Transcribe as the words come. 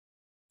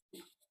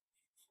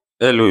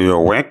Hello, you're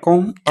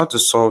welcome. How to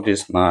solve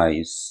this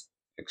nice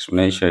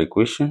exponential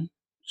equation?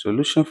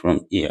 Solution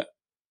from here.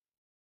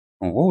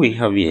 And what we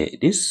have here,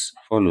 this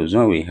follows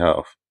when we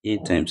have a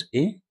times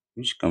a,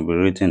 which can be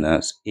written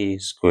as a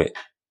squared.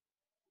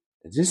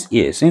 This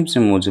here, same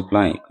thing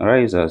multiplying, can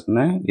write as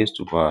 9 raised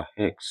to power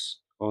x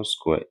all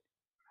squared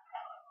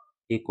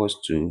equals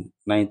to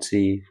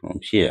 90 from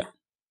here.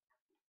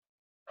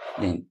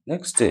 Then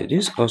next step,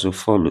 this also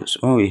follows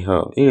when we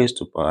have a raised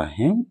to power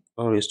m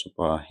or raised to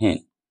power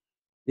n.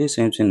 This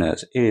same thing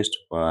as a raised to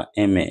power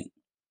mn.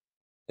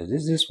 As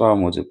this power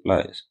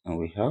multiplies, and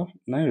we have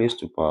 9 raised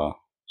to power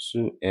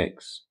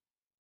 2x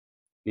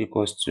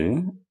equals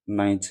to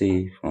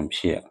 90 from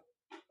here.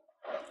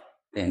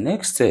 The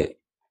next step,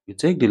 you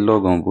take the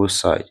log on both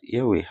sides.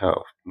 Here we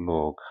have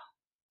log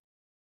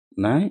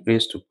 9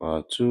 raised to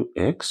power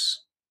 2x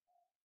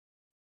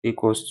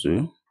equals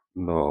to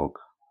log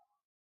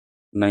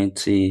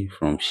 90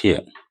 from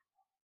here.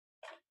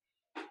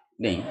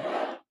 Then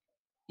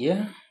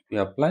here we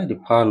apply the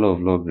power law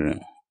of logarithm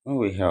when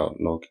we have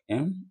log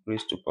m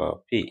raised to power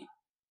p.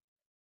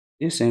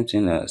 This same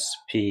thing as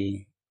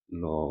p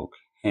log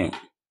m.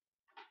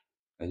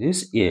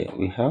 This here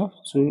we have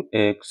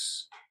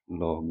 2x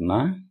log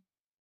 9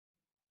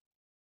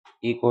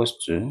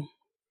 equals to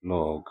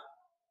log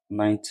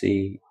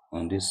 90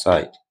 on this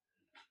side.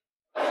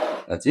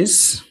 That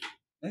is,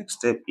 next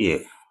step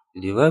here,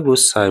 divide both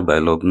sides by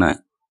log 9.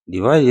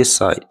 Divide this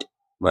side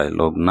by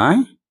log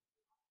 9.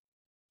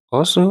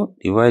 Also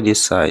divide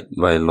this side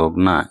by log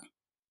 9.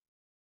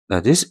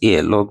 That is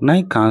here, log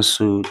 9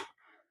 cancel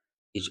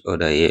each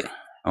other here.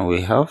 And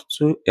we have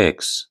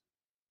 2x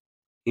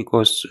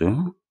equals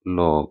to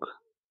log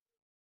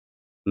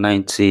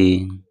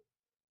 90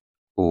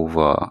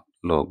 over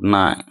log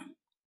 9.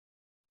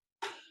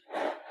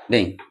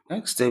 Then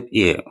next step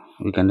here,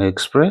 we can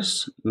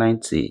express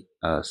 90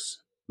 as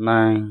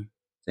 9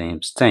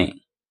 times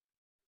 10,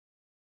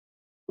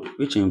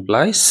 which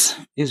implies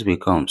this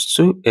becomes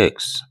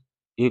 2x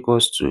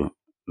equals to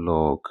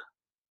log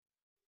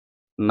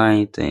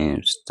 9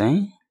 times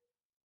 10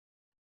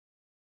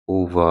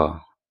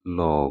 over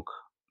log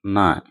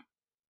 9.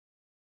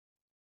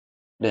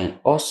 Then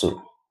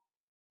also,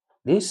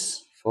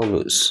 this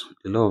follows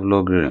the law of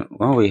logarithm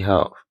when we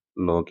have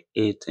log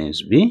a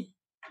times b.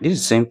 This is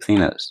the same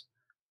thing as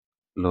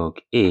log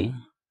a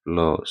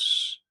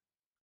plus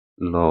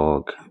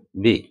log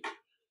b.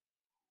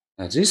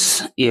 As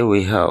this here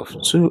we have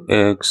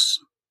 2x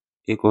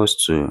equals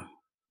to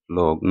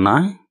log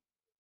 9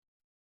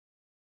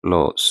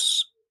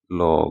 plus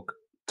log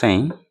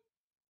 10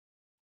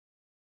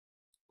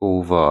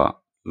 over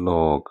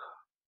log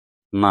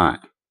 9.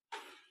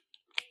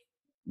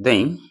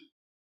 Then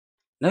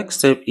next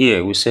step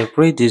here, we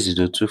separate this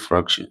into two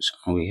fractions,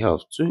 and we have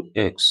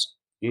 2x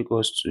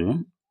equals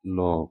to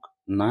log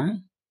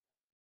 9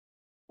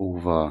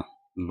 over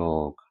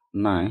log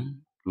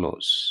 9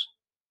 plus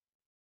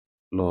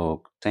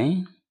log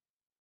 10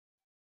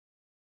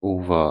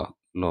 over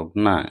log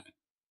 9.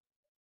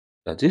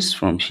 That is,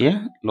 from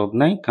here, log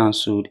 9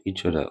 cancelled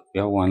each other. We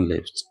have one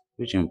left,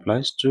 which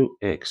implies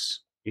 2x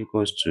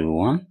equals to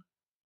 1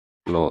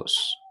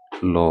 plus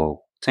log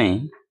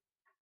 10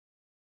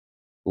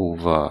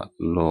 over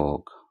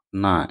log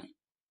 9.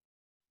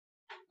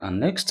 And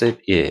next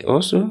step here,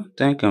 also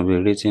 10 can be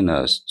written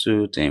as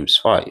 2 times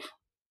 5.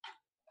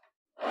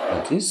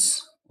 That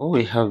is, what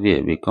we have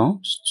here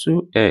becomes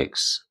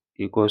 2x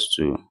equals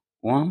to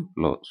 1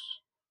 plus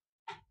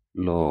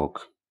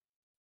log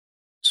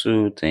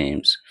 2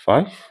 times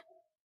 5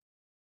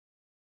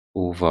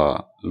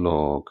 over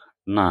log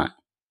 9.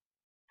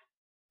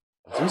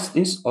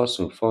 This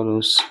also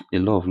follows the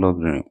law of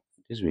logarithm.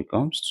 This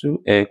becomes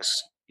 2x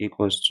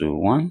equals to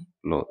 1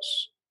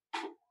 plus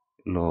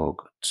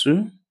log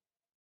 2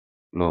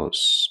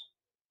 plus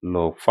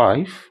log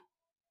 5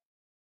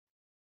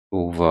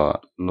 over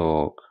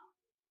log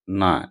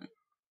 9.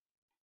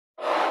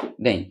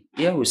 Then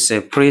here we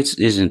separate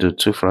this into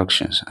two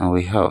fractions, and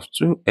we have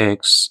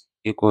 2x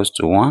equals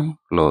to 1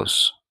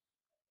 plus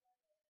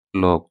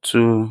log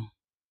 2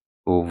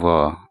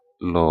 over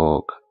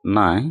log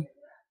 9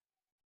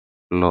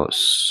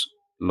 plus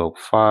log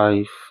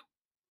 5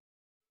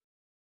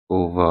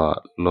 over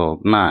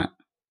log 9.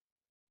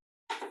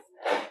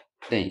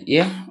 Then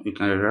here we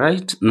can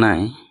write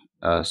 9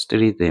 as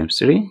 3 times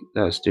 3,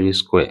 that's 3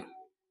 squared.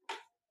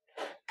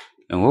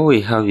 And what we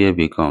have here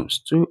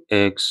becomes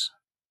 2x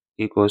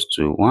equals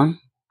to 1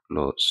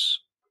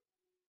 plus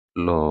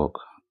log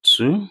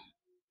 2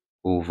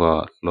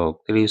 over log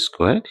 3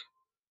 squared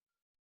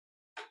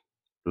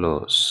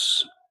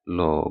plus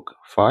log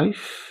 5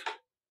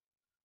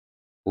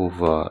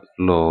 over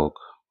log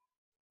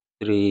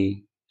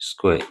 3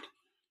 squared.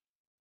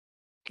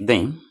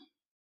 Then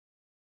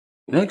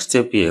next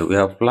step here, we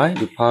apply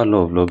the power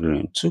law of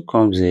logarithm. 2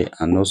 comes here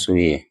and also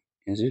here.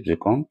 And this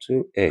becomes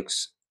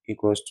 2x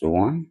equals to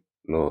 1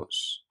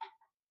 plus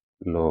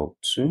log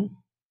 2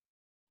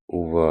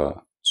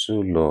 over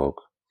 2 log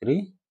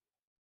 3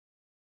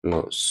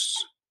 plus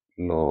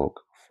log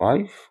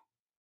 5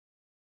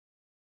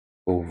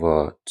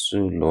 over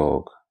 2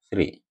 log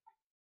 3.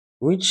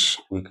 which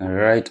we can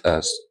write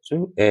as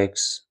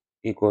 2x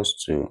equals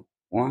to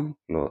 1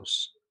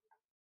 plus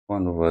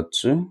 1 over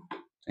 2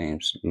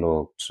 times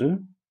log 2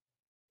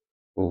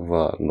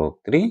 over log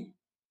 3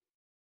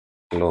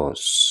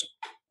 plus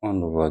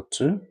 1 over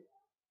 2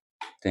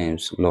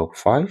 times log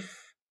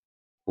 5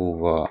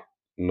 over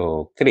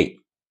log 3.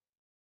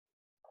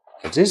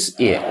 This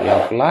here we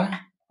apply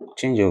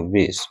change of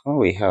base when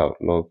we have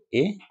log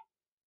A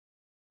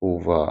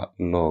over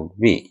log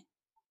B.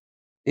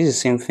 This is the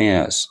same thing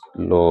as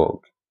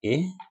log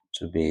A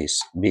to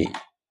base B.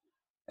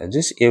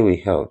 This here we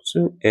have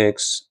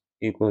 2x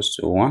equals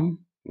to 1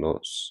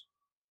 plus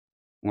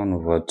 1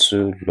 over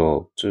 2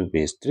 log 2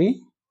 base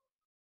 3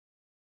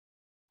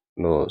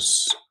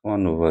 plus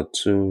 1 over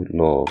 2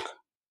 log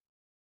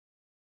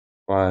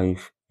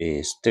 5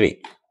 base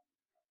 3.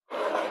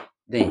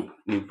 Then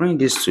we bring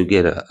this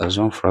together as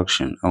one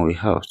fraction and we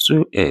have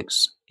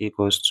 2x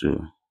equals to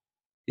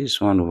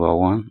this 1 over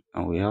 1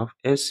 and we have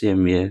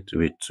LCM here to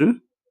be 2.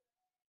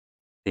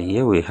 Then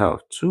here we have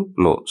 2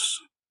 plus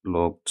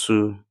log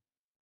 2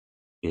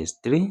 base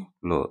 3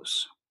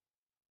 plus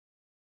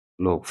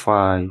log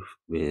 5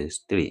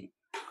 base 3.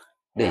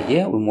 Then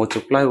here we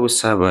multiply both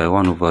side by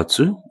 1 over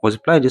 2.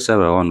 Multiply this side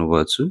by 1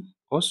 over 2.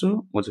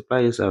 Also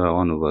multiply this side by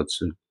 1 over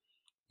 2.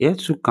 Here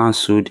 2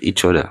 cancelled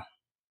each other.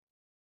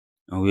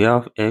 And we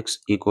have x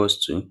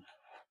equals to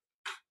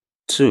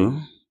 2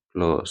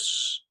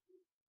 plus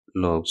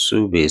log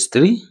 2 base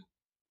 3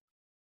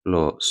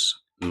 plus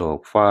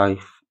log 5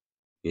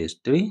 base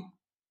 3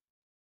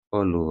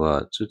 all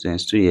over 2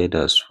 times 2 here,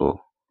 that's 4.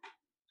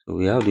 So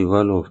we have the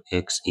value of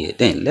x here.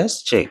 Then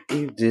let's check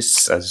if this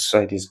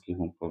satisfies this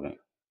given problem.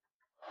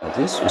 For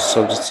this, we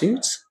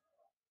substitute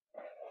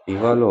the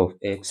value of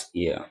x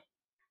here,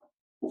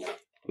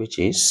 which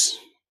is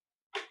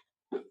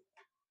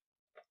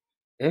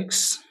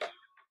x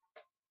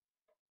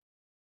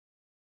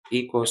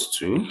equals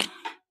to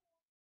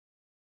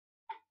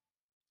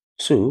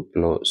 2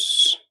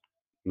 plus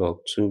log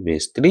 2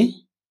 base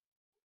 3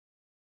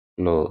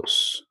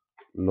 plus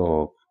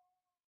log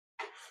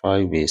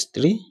 5 base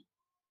 3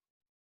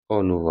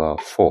 all over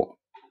 4.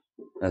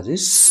 That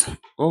is,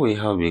 what we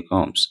have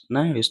becomes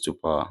 9 raised to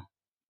power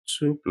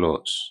 2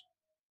 plus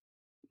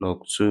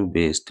log 2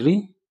 base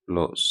 3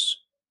 plus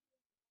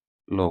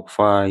log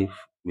 5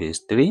 base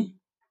 3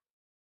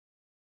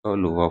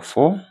 all over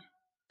 4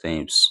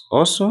 times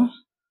also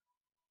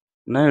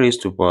 9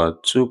 raised to power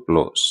 2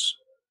 plus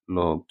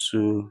log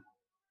 2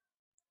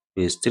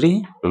 base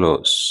 3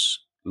 plus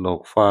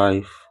log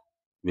 5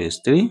 base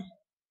 3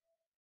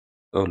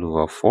 all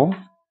over 4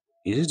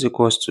 is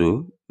equals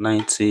to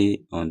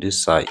 90 on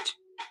this side.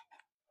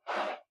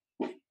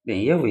 Then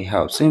here we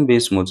have same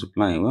base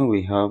multiplying when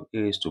we have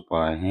a raised to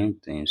power m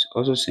times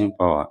also same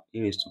power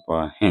a raised to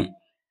power m.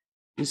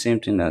 The same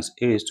thing as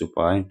a raised to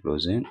power n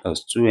plus n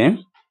as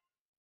 2m.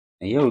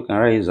 And here we can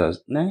write it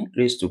as 9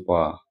 raised to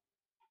power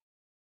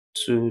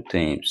 2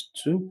 times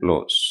 2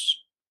 plus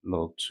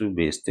log 2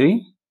 base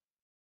 3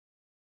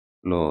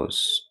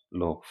 plus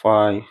log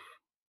 5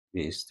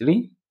 base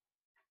 3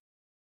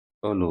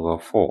 all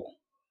over 4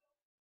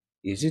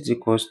 is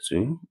equals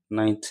to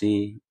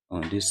 90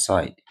 on this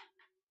side.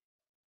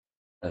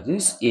 That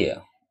is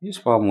here, this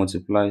power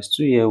multiplies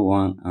 2 here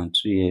 1 and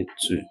 2 here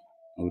 2.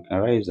 And we can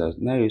write it as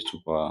 9 raised to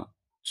power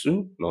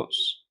 2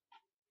 plus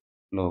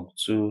log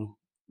 2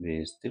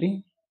 base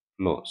 3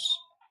 plus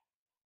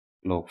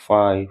log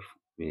 5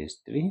 base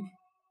 3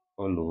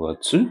 all over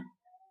 2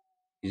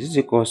 is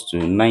equals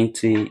to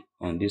 90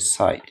 on this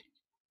side.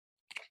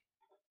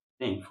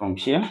 Then from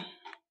here,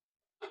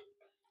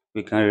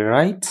 we can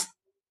rewrite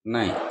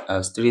 9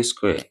 as 3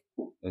 square.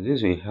 So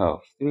this we have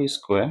 3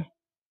 square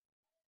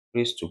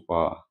raised to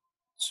power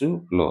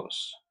 2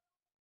 plus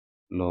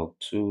log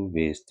 2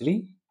 base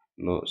 3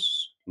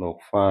 plus log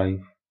 5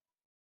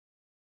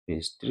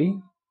 base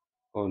 3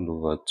 all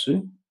over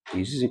 2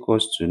 is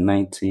equals to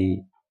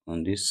 90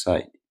 on this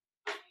side.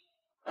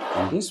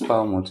 And this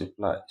power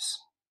multiplies.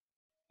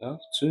 We have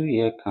 2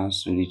 here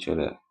cancel each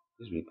other.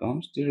 This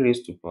becomes 3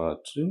 raised to power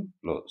 2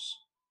 plus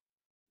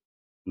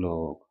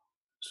log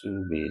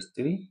 2 base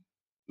 3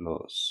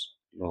 plus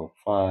log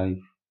 5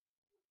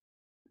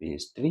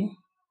 base 3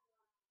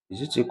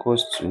 is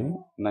equals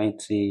to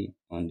 90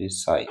 on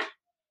this side.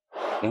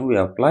 Then we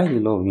apply the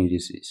law of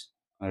indices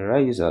and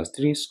write this as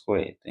 3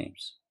 square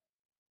times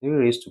 3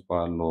 raised to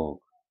power log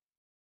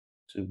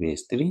 2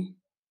 base 3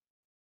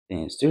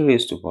 times 3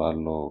 raised to power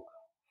log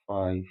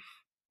 5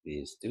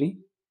 base 3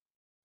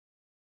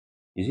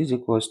 is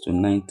equals to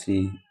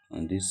 90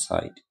 on this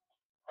side.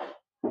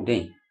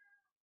 Then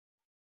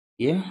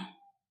here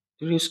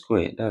 3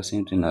 square, that's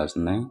same thing as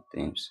 9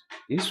 times.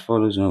 This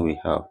follows when we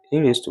have a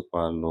raised to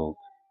power log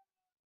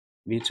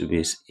b to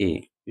base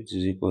a, which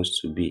is equals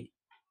to b.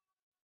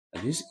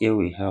 And this here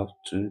we have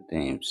 2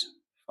 times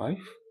 5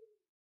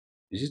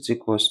 is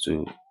equals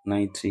to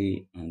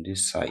 90 on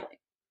this side.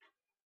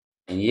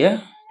 And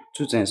here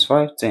 2 times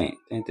 5, 10.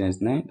 10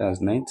 times 9,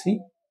 that's 90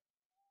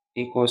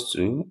 equals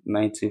to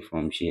 90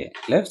 from here.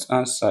 Left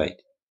hand side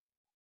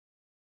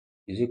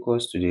is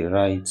equals to the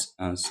right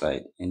hand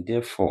side, and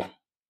therefore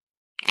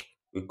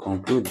we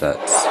conclude that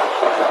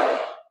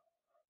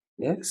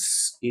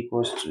x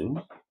equals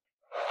to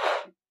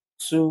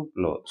 2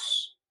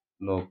 plus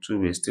log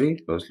 2 base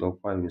 3 plus log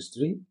 5 base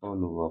 3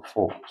 all over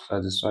 4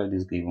 satisfy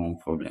this given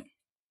problem.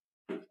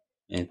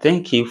 And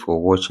thank you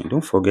for watching.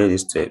 Don't forget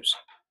these steps.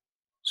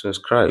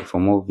 Subscribe for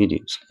more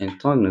videos and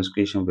turn the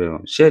notification bell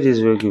on. Share this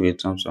video, give a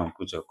thumbs up, and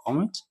put your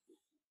comment.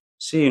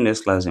 See you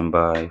next class and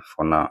bye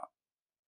for now.